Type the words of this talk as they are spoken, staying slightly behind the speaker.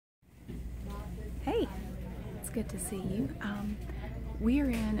good to see you. We are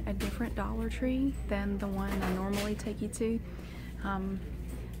in a different Dollar Tree than the one I normally take you to.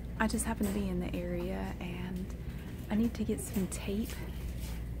 I just happen to be in the area and I need to get some tape.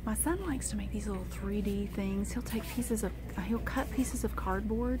 My son likes to make these little 3D things. He'll take he'll cut pieces of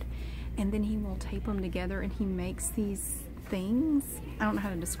cardboard and then he will tape them together and he makes these things. I don't know how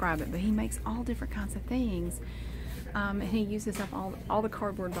to describe it, but he makes all different kinds of things. And he uses up all the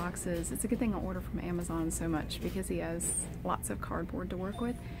cardboard boxes. It's a good thing I order from Amazon so much because he has lots of cardboard to work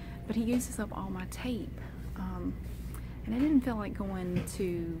with. But he uses up all my tape. And I didn't feel like going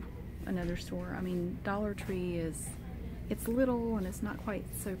to another store. I mean, Dollar Tree it's little and it's not quite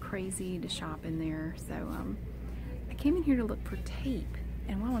so crazy to shop in there. So I came in here to look for tape.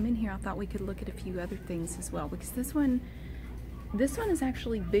 And while I'm in here, I thought we could look at a few other things as well, because this one is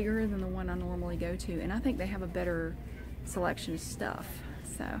actually bigger than the one I normally go to, and I think they have a better selection of stuff.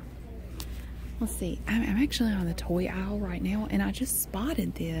 So let's see. I'm actually on the toy aisle right now, and I just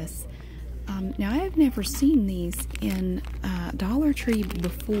spotted this. Now I have never seen these in Dollar Tree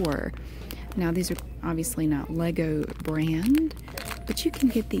before. Now these are obviously not Lego brand, but you can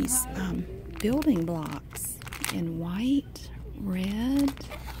get these building blocks in white, red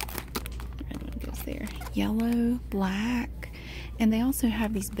one goes there, yellow, black. And they also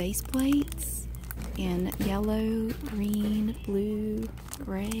have these base plates in yellow, green, blue,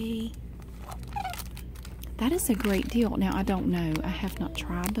 gray. That is a great deal. Now, I don't know. I have not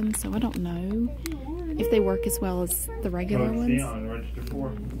tried them, so I don't know if they work as well as the regular ones.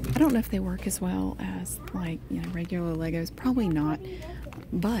 I don't know if they work as well as, like, you know, regular Legos. Probably not.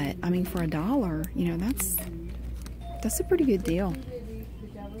 But, I mean, for $1, you know, that's a pretty good deal.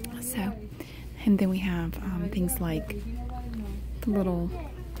 So, and then we have things like the little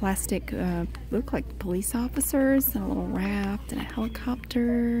plastic, look like police officers, and a little raft, and a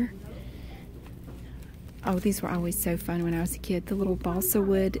helicopter. Oh, these were always so fun when I was a kid. The little balsa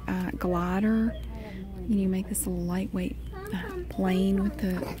wood glider. You make this little lightweight plane with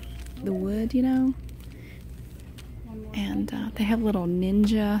the wood, you know. And they have little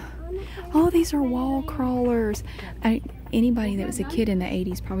ninja. Oh, these are wall crawlers. Anybody that was a kid in the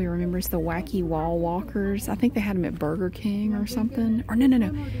 80s probably remembers the wacky wall walkers. I think they had them at Burger King or something. Or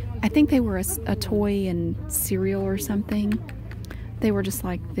no. I think they were a toy and cereal or something. They were just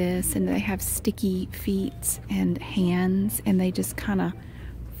like this, and they have sticky feet and hands, and they just kind of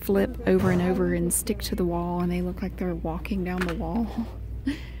flip over and over and stick to the wall, and they look like they're walking down the wall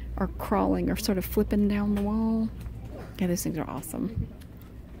or crawling or sort of flipping down the wall. Yeah, those things are awesome.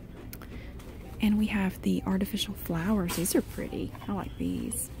 And we have the artificial flowers. These are pretty. I like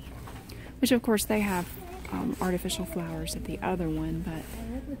these. Which, of course, they have artificial flowers at the other one. But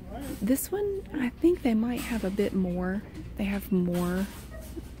this one, I think they might have a bit more. They have more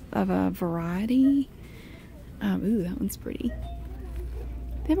of a variety. Ooh, that one's pretty.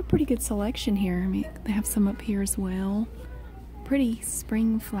 They have a pretty good selection here. I mean, they have some up here as well. Pretty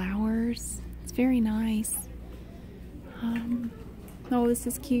spring flowers. It's very nice. Oh, this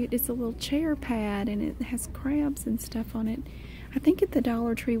is cute. It's a little chair pad, and it has crabs and stuff on it. I think at the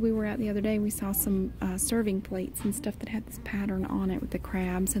Dollar Tree we were at the other day, we saw some serving plates and stuff that had this pattern on it with the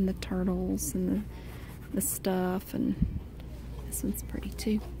crabs and the turtles and the stuff. And this one's pretty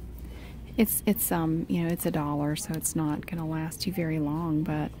too. It's you know, it's $1, so it's not gonna last you very long,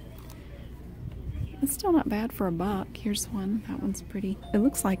 but it's still not bad for $1. Here's one. That one's pretty. It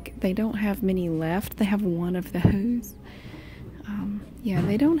looks like they don't have many left. They have one of those. Yeah,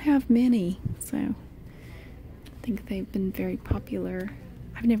 they don't have many, so I think they've been very popular.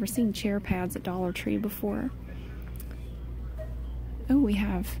 I've never seen chair pads at Dollar Tree before. Oh, we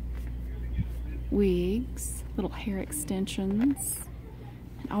have wigs, little hair extensions,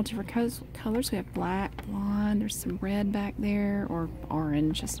 and all different colors. We have black, blonde, there's some red back there, or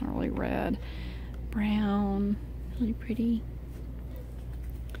orange, it's not really red, brown, really pretty.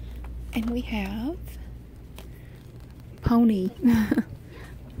 And we have pony.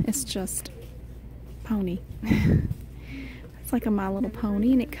 It's just pony. It's like a My Little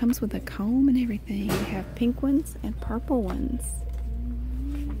Pony, and it comes with a comb and everything. We have pink ones and purple ones.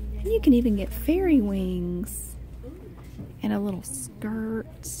 And you can even get fairy wings and a little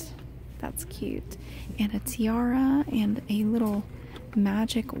skirt. That's cute. And a tiara and a little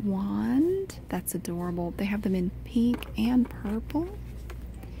magic wand. That's adorable. They have them in pink and purple.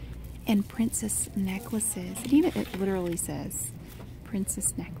 And princess necklaces. It literally says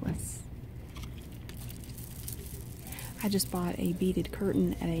princess necklace. I just bought a beaded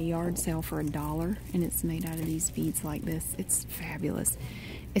curtain at a yard sale for $1, and it's made out of these beads like this. It's fabulous.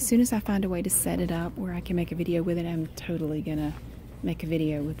 As soon as I find a way to set it up where I can make a video with it, I'm totally gonna make a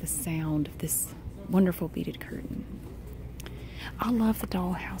video with the sound of this wonderful beaded curtain. I love the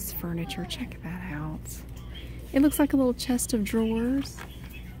dollhouse furniture. Check that out. It looks like a little chest of drawers.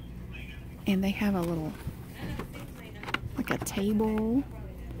 And they have a little, like a table.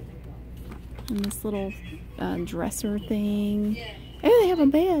 And this little dresser thing. Oh, they have a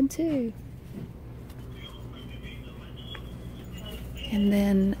bed too. And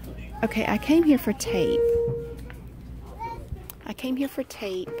then, okay, I came here for tape.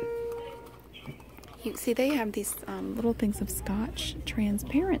 You see, they have these little things of Scotch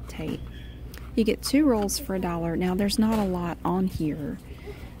transparent tape. You get 2 rolls for $1. Now, there's not a lot on here,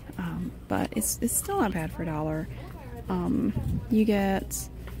 but it's still not bad for $1. You get,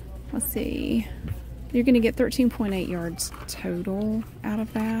 let's see, you're going to get 13.8 yards total out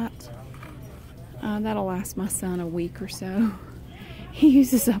of that. That'll last my son a week or so. He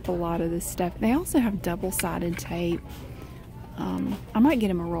uses up a lot of this stuff. They also have double-sided tape. I might get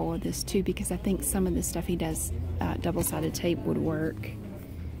him a roll of this too, because I think some of the stuff he does, double-sided tape would work.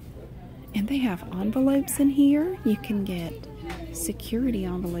 And they have envelopes in here. You can get security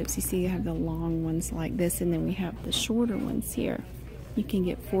envelopes. You see, you have the long ones like this, and then we have the shorter ones here. You can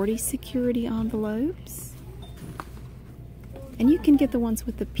get 40 security envelopes. And you can get the ones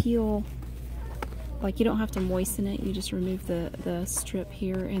with the peel. Like, you don't have to moisten it. You just remove the strip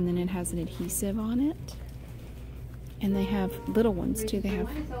here, and then it has an adhesive on it. And they have little ones too. They have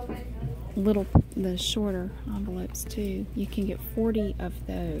the shorter envelopes too. You can get 40 of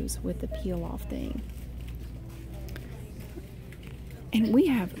those with the peel off thing. And we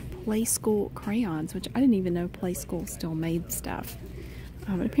have Play School crayons, which I didn't even know Play School still made stuff.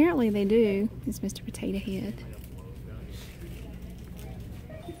 But apparently they do. It's Mr. Potato Head.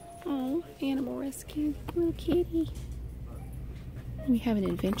 Oh, animal rescue. Little kitty. We have an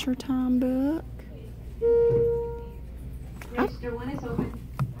Adventure Time book. Register 1 is open.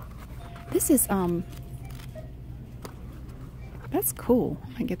 This is, that's cool.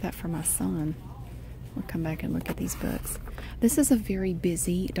 I might get that for my son. We'll come back and look at these books. This is a very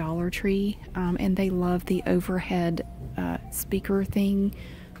busy Dollar Tree, and they love the overhead speaker thing.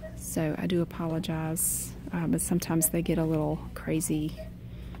 So I do apologize, but sometimes they get a little crazy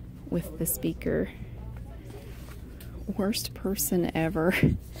with the speaker. Worst person ever.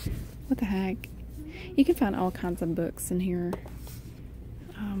 What the heck? You can find all kinds of books in here.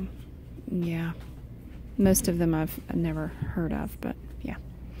 Yeah. Most of them I've never heard of, but yeah.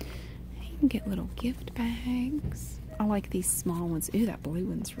 You can get little gift bags. I like these small ones. Ooh, that blue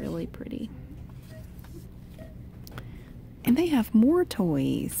one's really pretty. And they have more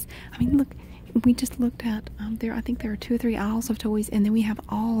toys. I mean, look, we just looked at, I think there are 2 or 3 aisles of toys, and then we have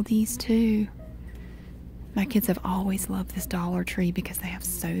all these too. My kids have always loved this Dollar Tree because they have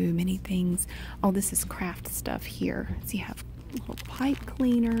so many things. Oh, this is craft stuff here. So you have little pipe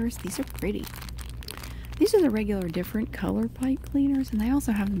cleaners. These are pretty. These are the regular different color pipe cleaners, and they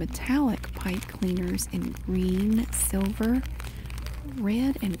also have metallic pipe cleaners in green, silver,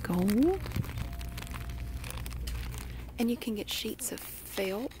 red, and gold. And you can get sheets of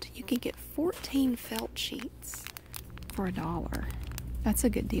felt. You can get 14 felt sheets for $1. That's a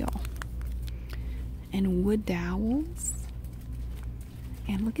good deal. And wood dowels.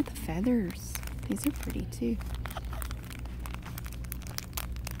 And look at the feathers. These are pretty too.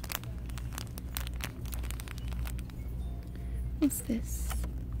 What's this?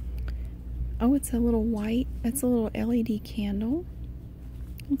 Oh, it's a little white. That's a little LED candle.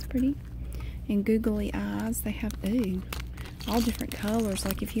 That's pretty. And googly eyes. They have, ooh, all different colors.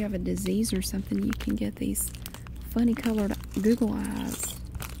 Like if you have a disease or something, you can get these funny colored Google eyes.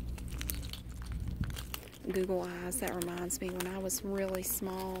 Google eyes. That reminds me, when I was really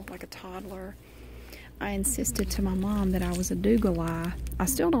small, like a toddler, I insisted to my mom that I was a Dougal eye. I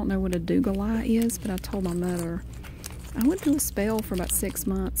still don't know what a Dougal eye is, but I told my mother. I went through a spell for about 6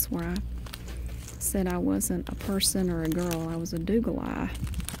 months where I said I wasn't a person or a girl. I was a Dougal eye.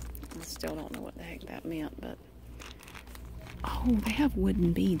 I still don't know what the heck that meant, but oh, they have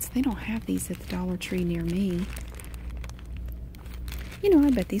wooden beads. They don't have these at the Dollar Tree near me. You know,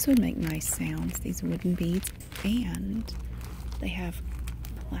 I bet these would make nice sounds, these wooden beads. And they have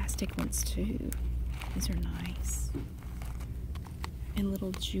plastic ones too. These are nice. And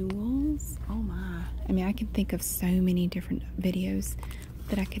little jewels. Oh my. I mean, I can think of so many different videos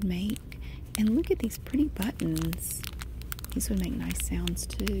that I could make. And look at these pretty buttons. These would make nice sounds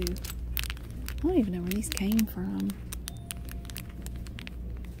too. I don't even know where these came from.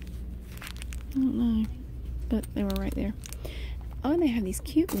 I don't know. But they were right there. Oh, and they have these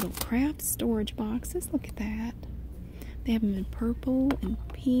cute little craft storage boxes. Look at that. They have them in purple and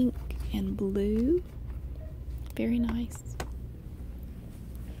pink and blue. Very nice.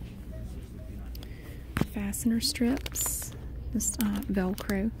 fastener strips. This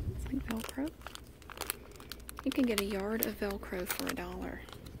Velcro. It's like Velcro. You can get a yard of Velcro for $1.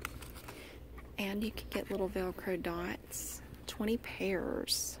 And you can get little Velcro dots. 20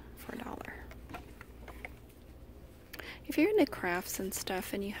 pairs for $1. If you're into crafts and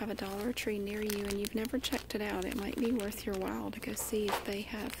stuff and you have a Dollar Tree near you and you've never checked it out, it might be worth your while to go see if they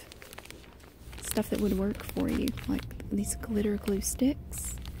have stuff that would work for you, like these glitter glue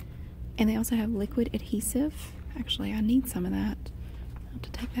sticks. And they also have liquid adhesive. Actually, I need some of that. I'll have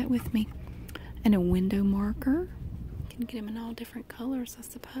to take that with me. And a window marker. You can get them in all different colors, I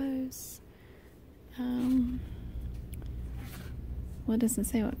suppose. Well, it doesn't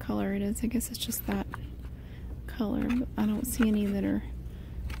say what color it is. I guess it's just that color, but I don't see any that are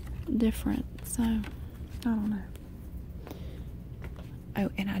different, so I don't know. Oh,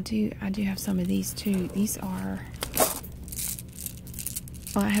 and I do have some of these too. These are,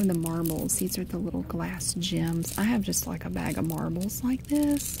 oh, I have the marbles. These are the little glass gems. I have just like a bag of marbles like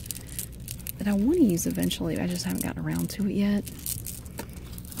this that I want to use eventually. I just haven't gotten around to it yet.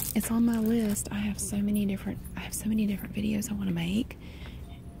 It's on my list. I have so many different videos I want to make,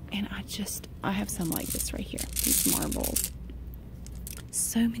 and I have some like this right here, these marbles.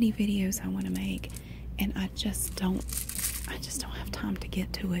 So many videos I want to make, and I just don't have time to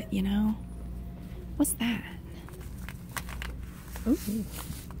get to it, you know? What's that? Ooh,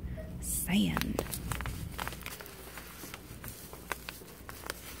 sand.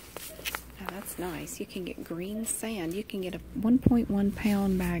 Now that's nice. You can get green sand. You can get a 1.1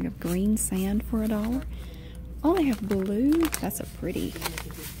 pound bag of green sand for $1. Oh, they have blue. That's a pretty.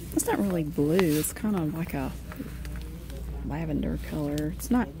 It's not really blue. It's kind of like a lavender color.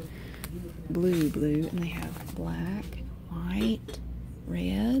 It's not blue. And they have black, white,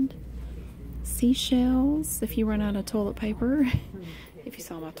 red, seashells. If you run out of toilet paper, if you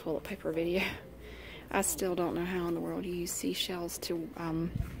saw my toilet paper video, I still don't know how in the world you use seashells to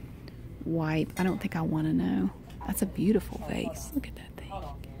wipe. I don't think I want to know. That's a beautiful vase. Look at that thing.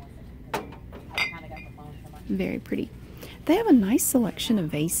 Very pretty. They have a nice selection of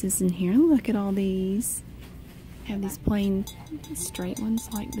vases in here. Look at all these. They have these plain straight ones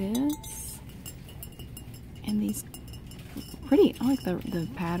like this. And these pretty, I like the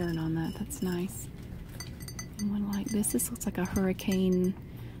pattern on that. That's nice. And one like this. This looks like a hurricane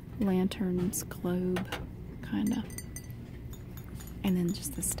lanterns globe, kind of. And then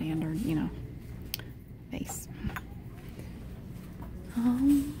just the standard, you know, vase.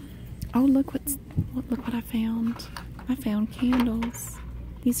 Oh, look what I found. I found candles.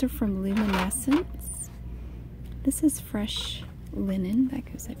 These are from Luminescence. This is fresh linen. That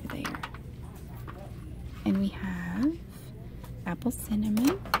goes over there. And we have apple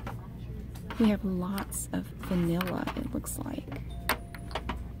cinnamon. We have lots of vanilla, it looks like.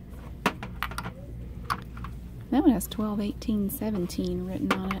 That one has 12, 18, 17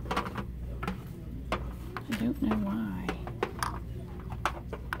 written on it. I don't know why.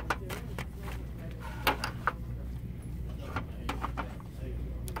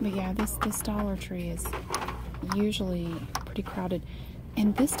 But yeah, this Dollar Tree is usually pretty crowded.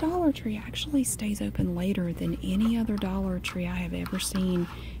 And this Dollar Tree actually stays open later than any other Dollar Tree I have ever seen.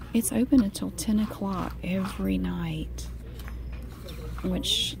 It's open until 10 o'clock every night.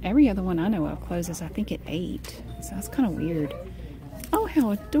 Which every other one I know of closes, I think, at 8. So that's kind of weird. Oh, how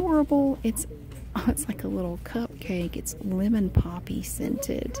adorable. It's like a little cupcake. It's lemon poppy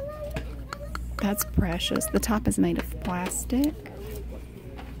scented. That's precious. The top is made of plastic.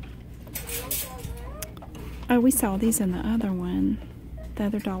 Oh, we saw these in the other one. The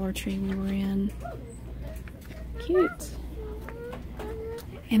other Dollar Tree we were in. Cute.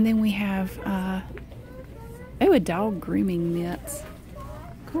 And then we have, a dog grooming mitts.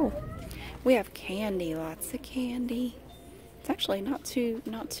 Cool. We have candy, lots of candy. It's actually not too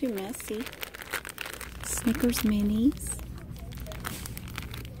messy. Snickers minis.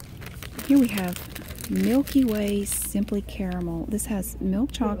 Here we have Milky Way Simply Caramel. This has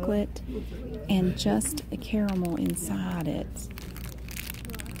milk chocolate and just a caramel inside it.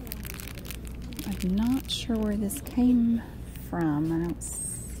 I'm not sure where this came from. I don't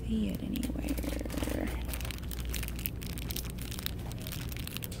see it anywhere.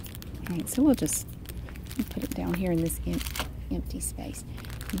 Alright, so we'll just put it down here in this empty space.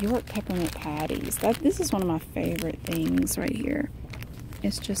 York peppermint patties. This is one of my favorite things right here.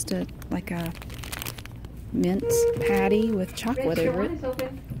 It's just like a mint patty with chocolate over it.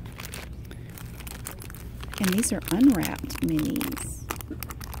 And these are unwrapped minis.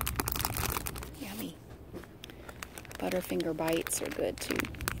 Yummy. Butterfinger bites are good too.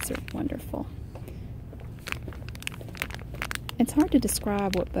 These are wonderful. It's hard to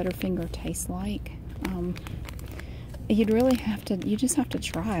describe what Butterfinger tastes like. You'd really have to, you just have to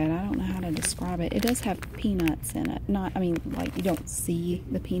try it. I don't know how to describe it. It does have peanuts in it. Not, I mean, like, you don't see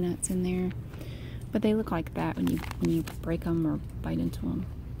the peanuts in there, but they look like that when you break them or bite into them.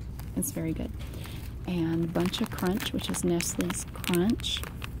 It's very good. And Bunch of Crunch, which is Nestle's Crunch.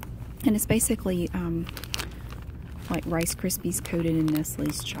 And it's basically like Rice Krispies coated in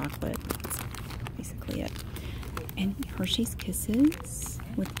Nestle's chocolate. That's basically it. And Hershey's Kisses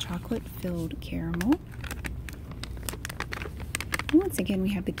with chocolate-filled caramel. And once again, we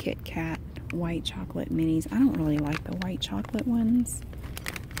have the Kit Kat white chocolate minis. I don't really like the white chocolate ones.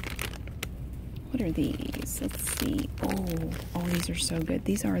 What are these? Let's see. Oh, these are so good.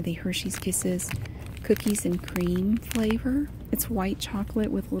 These are the Hershey's Kisses cookies and cream flavor. It's white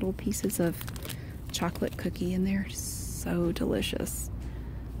chocolate with little pieces of chocolate cookie in there. So delicious.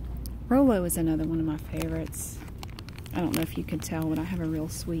 Rolo is another one of my favorites. I don't know if you can tell, but I have a real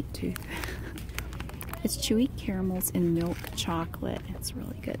sweet tooth. It's chewy caramels and milk chocolate. It's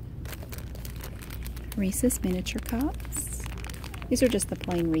really good. Reese's miniature cups. These are just the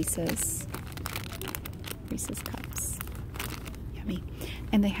plain Reese's cups. Yummy.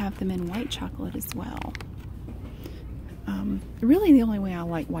 And they have them in white chocolate as well. Really the only way I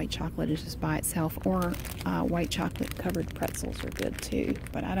like white chocolate is just by itself, or white chocolate covered pretzels are good too,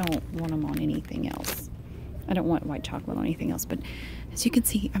 but I don't want them on anything else. I don't want white chocolate on anything else. But as you can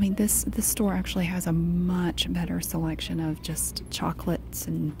see, I mean, this store actually has a much better selection of just chocolates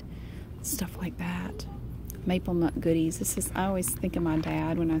and stuff like that. Maple nut goodies. This is, I always think of my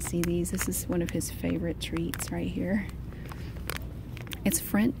dad when I see these. This is one of his favorite treats right here.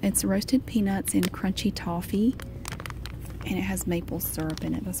 It's roasted peanuts and crunchy toffee, and it has maple syrup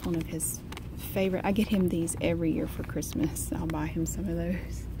in it. That's one of his favorite. I get him these every year for Christmas. I'll buy him some of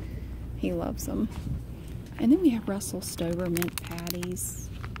those. He loves them. And then we have Russell Stover mint patties.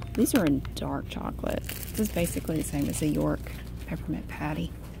 These are in dark chocolate. This is basically the same as a York peppermint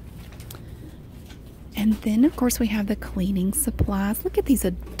patty. And then, of course, we have the cleaning supplies. Look at these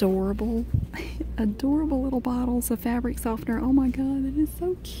adorable, adorable little bottles of fabric softener. Oh my God, that is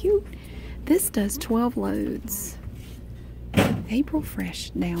so cute. This does 12 loads. April Fresh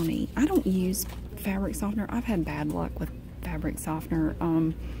Downy. I don't use fabric softener. I've had bad luck with fabric softener.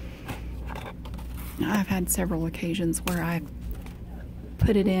 I've had several occasions where I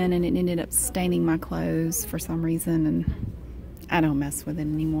put it in and it ended up staining my clothes for some reason, and I don't mess with it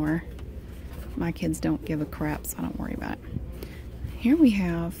anymore. My kids don't give a crap, so I don't worry about it. Here we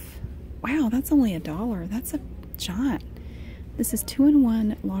have, wow, that's only $1. That's a giant. This is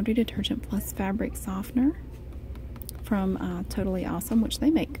 2-in-1 laundry detergent plus fabric softener from Totally Awesome, which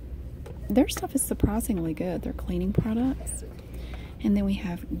they make. Their stuff is surprisingly good. Their cleaning products. And then we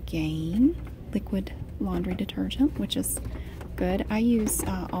have Gain liquid laundry detergent, which is good. I use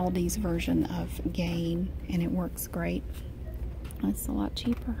Aldi's version of Gain, and it works great. It's a lot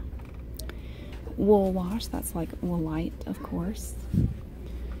cheaper. Wool wash, that's like Woolite, of course.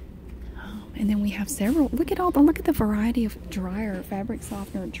 And then we have several. Look at the variety of fabric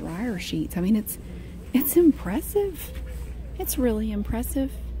softener dryer sheets. I mean, it's impressive. It's really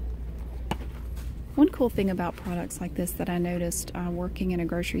impressive. One cool thing about products like this that I noticed working in a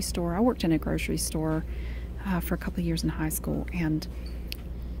grocery store. I worked in a grocery store for a couple of years in high school, and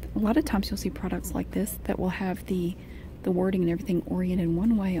a lot of times you'll see products like this that will have the wording and everything oriented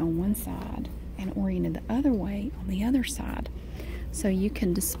one way on one side and oriented the other way on the other side. So you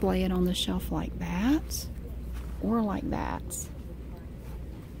can display it on the shelf like that or like that,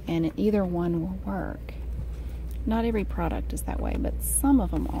 and either one will work. Not every product is that way, but some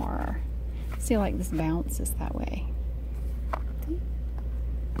of them are. See, like this Bounce is that way.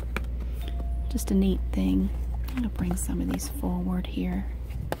 Just a neat thing. I'm going to bring some of these forward here.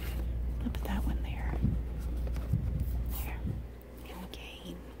 I'll put that one there. There. And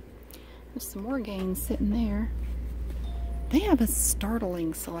Gain. There's some more Gain sitting there. They have a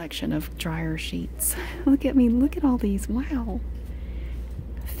startling selection of dryer sheets. Look at me. Look at all these. Wow.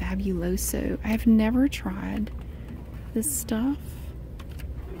 Fabuloso. I have never tried this stuff.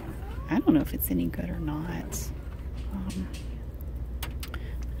 I don't know if it's any good or not. I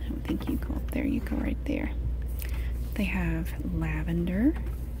don't think you go up there. You go right there. They have lavender,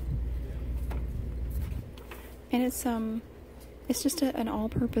 and it's just an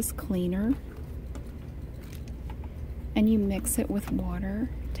all-purpose cleaner, and you mix it with water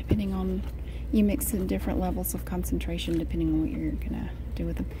depending on, you mix in different levels of concentration depending on what you're gonna do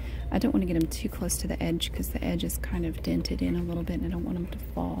with them. I don't want to get them too close to the edge because the edge is kind of dented in a little bit, and I don't want them to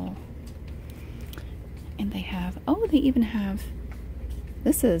fall. And they have, oh, they even have,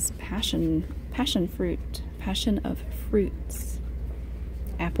 this is passion of fruits,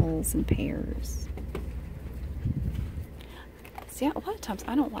 apples and pears. See, a lot of times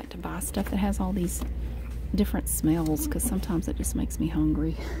I don't like to buy stuff that has all these different smells because sometimes it just makes me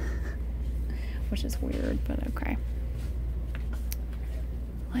hungry. Which is weird, but okay.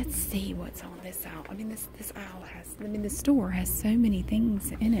 Let's see what's on this aisle. I mean, this aisle has, I mean, the store has so many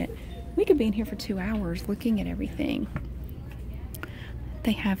things in it. We could be in here for 2 hours looking at everything.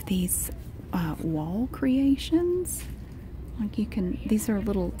 They have these wall creations. Like you can, these are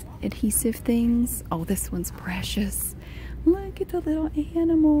little adhesive things. Oh, this one's precious. Look at the little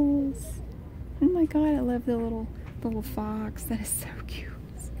animals. Oh my God, I love the little fox. That is so cute.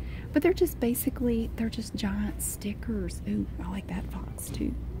 But they're just basically, they're just giant stickers. Ooh, I like that fox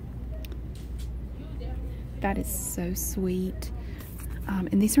too. That is so sweet.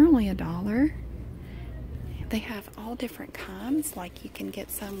 And these are only $1. They have all different kinds. Like you can get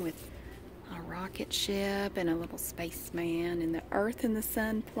some with a rocket ship and a little spaceman and the earth and the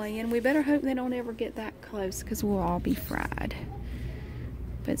sun playing. We better hope they don't ever get that close because we'll all be fried.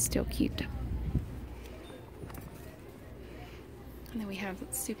 But it's still cute. And then we have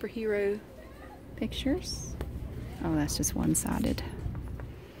superhero pictures. Oh, that's just one-sided.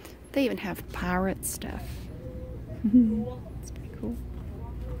 They even have pirate stuff. It's pretty cool.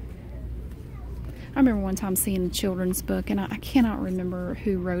 I remember one time seeing a children's book, and I cannot remember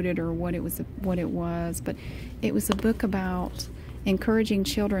who wrote it or what it was, but it was a book about encouraging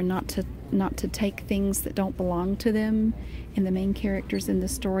children not to take things that don't belong to them. And the main characters in the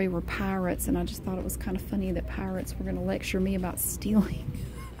story were pirates, and I just thought it was kind of funny that pirates were going to lecture me about stealing.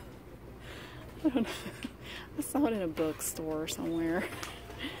 I don't know. I saw it in a bookstore somewhere.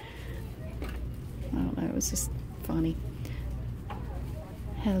 I don't know. It was just funny.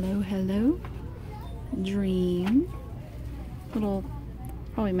 Hello, hello. Dream. Little,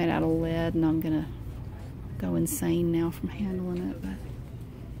 probably made out of lead, and I'm going to go insane now from handling it, but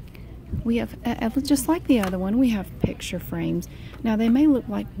we have, just like the other one, we have picture frames. Now they may look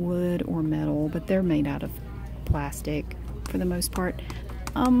like wood or metal, but they're made out of plastic for the most part.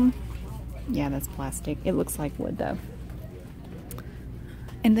 Yeah, that's plastic. It looks like wood though.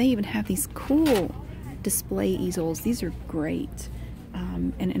 And they even have these cool display easels. These are great.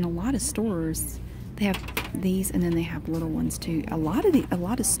 And in a lot of stores, they have these, and then they have little ones too. A lot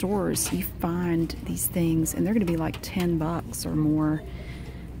of stores, you find these things, and they're going to be like $10 or more.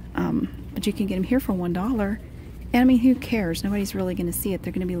 But you can get them here for $1. And I mean, who cares? Nobody's really going to see it.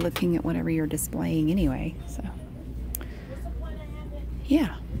 They're going to be looking at whatever you're displaying anyway. So,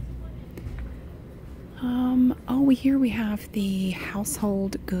 yeah. Oh, here we have the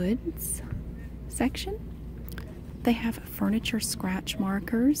household goods section. They have furniture scratch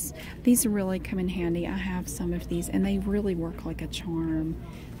markers. These really come in handy. I have some of these, and they really work like a charm.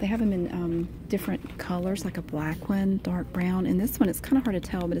 They have them in different colors, like a black one, dark brown, and this one, it's kind of hard to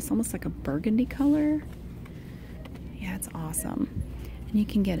tell, but it's almost like a burgundy color. Yeah, it's awesome. And you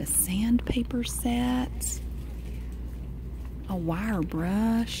can get a sandpaper set, a wire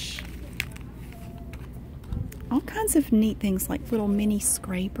brush, all kinds of neat things like little mini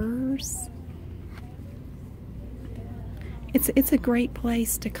scrapers. It's a great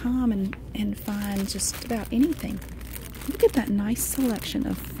place to come and find just about anything. Look at that nice selection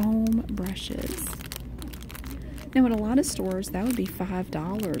of foam brushes. Now, in a lot of stores, that would be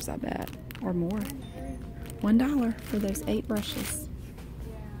 $5, I bet, or more. $1 for those 8 brushes.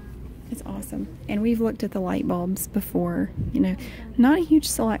 It's awesome. And we've looked at the light bulbs before. You know, not a huge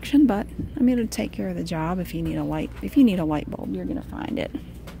selection, but I mean, it'll take care of the job. If you need a light bulb, you're gonna find it.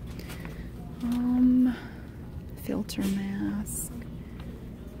 Filter mask.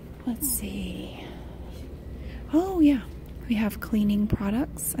 Let's see. Oh yeah, we have cleaning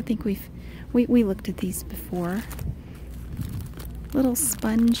products. I think we looked at these before. Little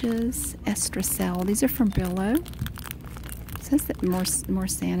sponges, Estracel. These are from Billow. It says that more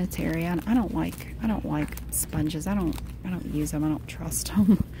sanitary. I don't like sponges. I don't use them. I don't trust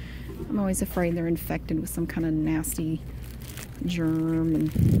them. I'm always afraid they're infected with some kind of nasty germ,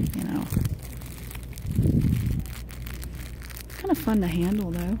 and you know. Kind of fun to handle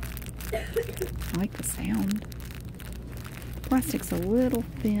though. I like the sound. The plastic's a little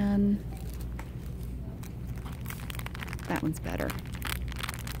thin. That one's better.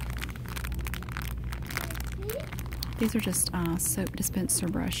 These are just soap dispenser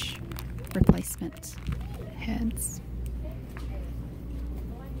brush replacement heads.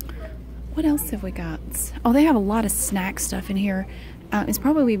 What else have we got? Oh, they have a lot of snack stuff in here. It's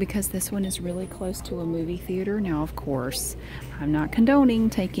probably because this one is really close to a movie theater. Now, of course, I'm not condoning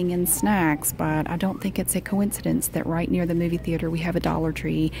taking in snacks, but I don't think it's a coincidence that right near the movie theater we have a Dollar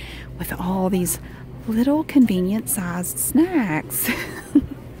Tree with all these little convenient-sized snacks.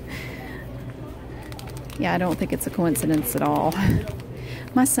 Yeah, I don't think it's a coincidence at all.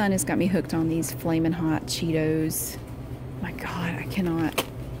 My son has got me hooked on these Flamin' Hot Cheetos. My God, I can't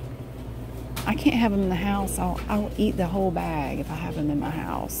have them in the house. I'll eat the whole bag if I have them in my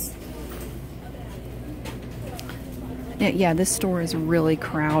house. Yeah, this store is really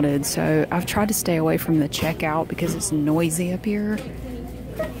crowded, so I've tried to stay away from the checkout because it's noisy up here.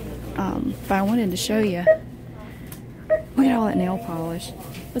 But I wanted to show you. Look at all that nail polish.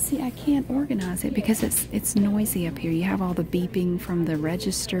 But see, I can't organize it because it's noisy up here. You have all the beeping from the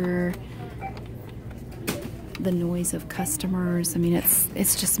register, the noise of customers. I mean,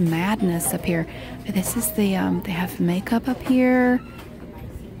 it's just madness up here. This is the they have makeup up here.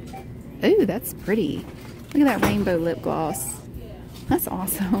 Ooh, that's pretty. Look at that rainbow lip gloss. That's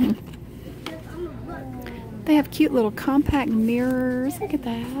awesome. They have cute little compact mirrors. Look at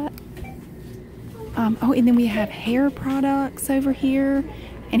that. Oh, and then we have hair products over here.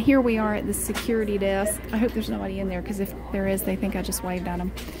 And here we are at the security desk. I hope there's nobody in there, because if there is, they think I just waved at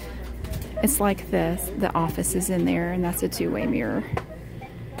them. It's like this. The office is in there, and that's a two-way mirror.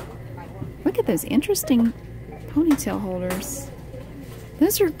 Look at those interesting ponytail holders.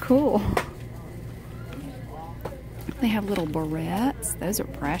 Those are cool. They have little barrettes. Those are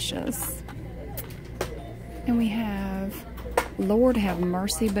precious. And we have, Lord have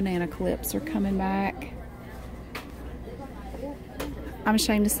mercy, banana clips are coming back. I'm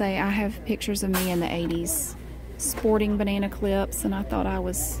ashamed to say I have pictures of me in the 80s sporting banana clips, and I thought I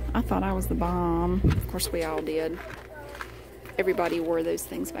was the bomb. Of course, we all did. Everybody wore those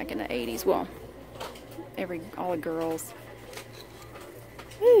things back in the 80s. Well, all the girls.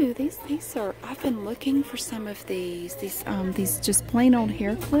 Ooh, these are. I've been looking for some of these just plain old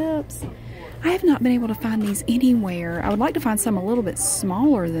hair clips. I have not been able to find these anywhere. I would like to find some a little bit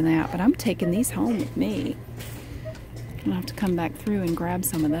smaller than that, but I'm taking these home with me. I'll have to come back through and grab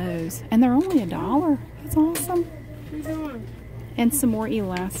some of those. And they're only $1. That's awesome. What are you doing? And some more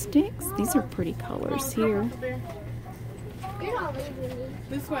elastics. These are pretty colors here. You're not leaving me.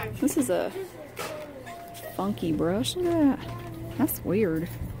 This way. This is a funky brush. Look at that. That's weird.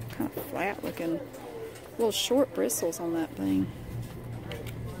 Kind of flat looking. Little short bristles on that thing.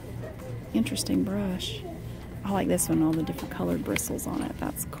 Interesting brush. I like this one, all the different colored bristles on it.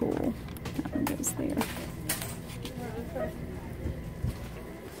 That's cool. That one goes there.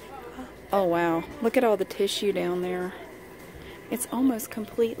 Oh wow, look at all the tissue down there. It's almost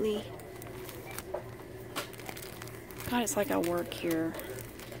completely, God, it's like I work here.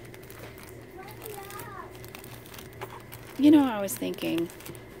 You know, I was thinking,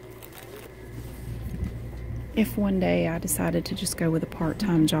 if one day I decided to just go with a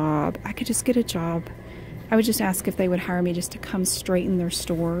part-time job, I could just get a job. I would just ask if they would hire me just to come straighten their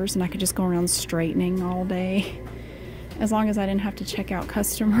stores, and I could just go around straightening all day. As long as I didn't have to check out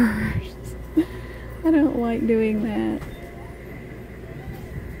customers. I don't like doing that.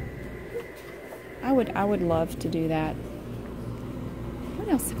 I would love to do that. What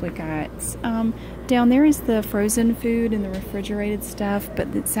else have we got? Down there is the frozen food and the refrigerated stuff, but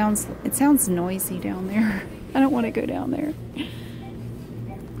it sounds noisy down there. I don't want to go down there.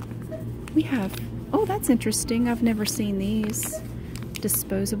 We have, oh, that's interesting. I've never seen these.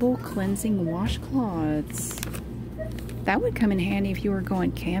 Disposable cleansing washcloths. That would come in handy if you were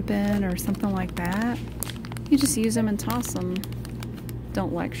going camping or something like that. You just use them and toss them.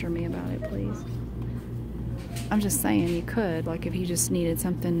 Don't lecture me about it, please. I'm just saying you could, like if you just needed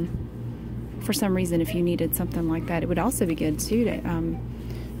something, for some reason, if you needed something like that. It would also be good too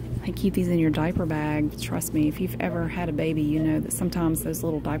to keep these in your diaper bag. Trust me, if you've ever had a baby, you know that sometimes those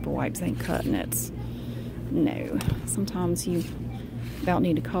little diaper wipes ain't cutting it. No, sometimes you about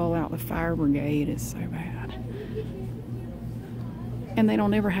need to call out the fire brigade. It's so bad. And they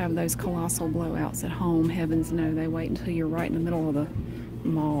don't ever have those colossal blowouts at home. Heavens no, they wait until you're right in the middle of the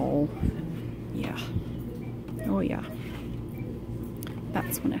mall. Yeah. Oh yeah.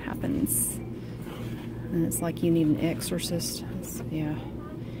 That's when it happens. And it's like you need an exorcist. Yeah.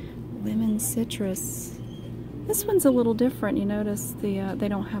 Lemon citrus. This one's a little different. You notice they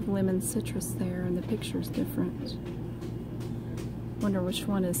don't have lemon citrus there, and the picture's different. Wonder which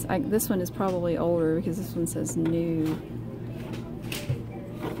one is. This one is probably older because this one says new.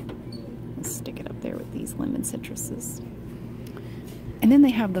 Let's stick it up there with these lemon citruses. And then they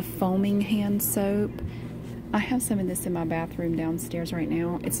have the foaming hand soap. I have some of this in my bathroom downstairs right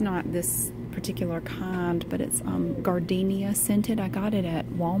now. It's not this particular kind, but it's gardenia scented. I got it at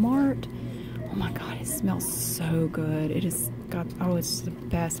Walmart. Oh my God, it smells so good. It is got, oh, it's the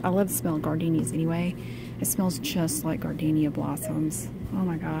best. I love the smell of gardenias anyway. It smells just like gardenia blossoms. Oh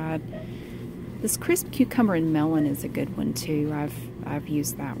my God. This crisp cucumber and melon is a good one too. I've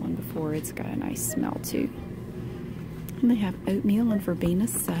used that one before. It's got a nice smell too. And they have oatmeal and verbena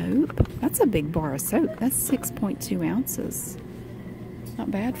soap. That's a big bar of soap. That's 6.2 ounces.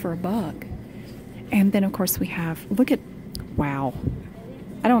 Not bad for $1. And then of course we have, look at, wow.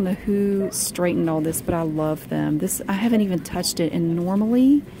 I don't know who straightened all this, but I love them. This, I haven't even touched it, and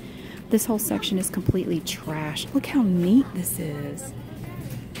normally this whole section is completely trash. Look how neat this is.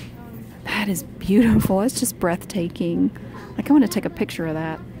 That is beautiful. It's just breathtaking. Like, I want to take a picture of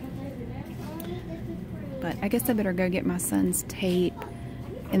that. But I guess I better go get my son's tape,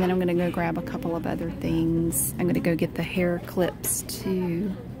 and then I'm going to go grab a couple of other things. I'm going to go get the hair clips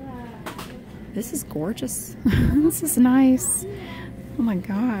too. This is gorgeous. This is nice. Oh my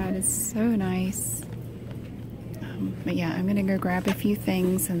God, it's so nice. But yeah, I'm gonna go grab a few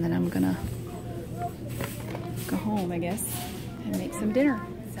things, and then I'm gonna go home, I guess, and make some dinner.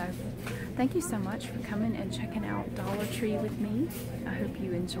 So thank you so much for coming and checking out Dollar Tree with me. I hope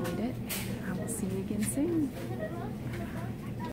you enjoyed it. I will see you again soon.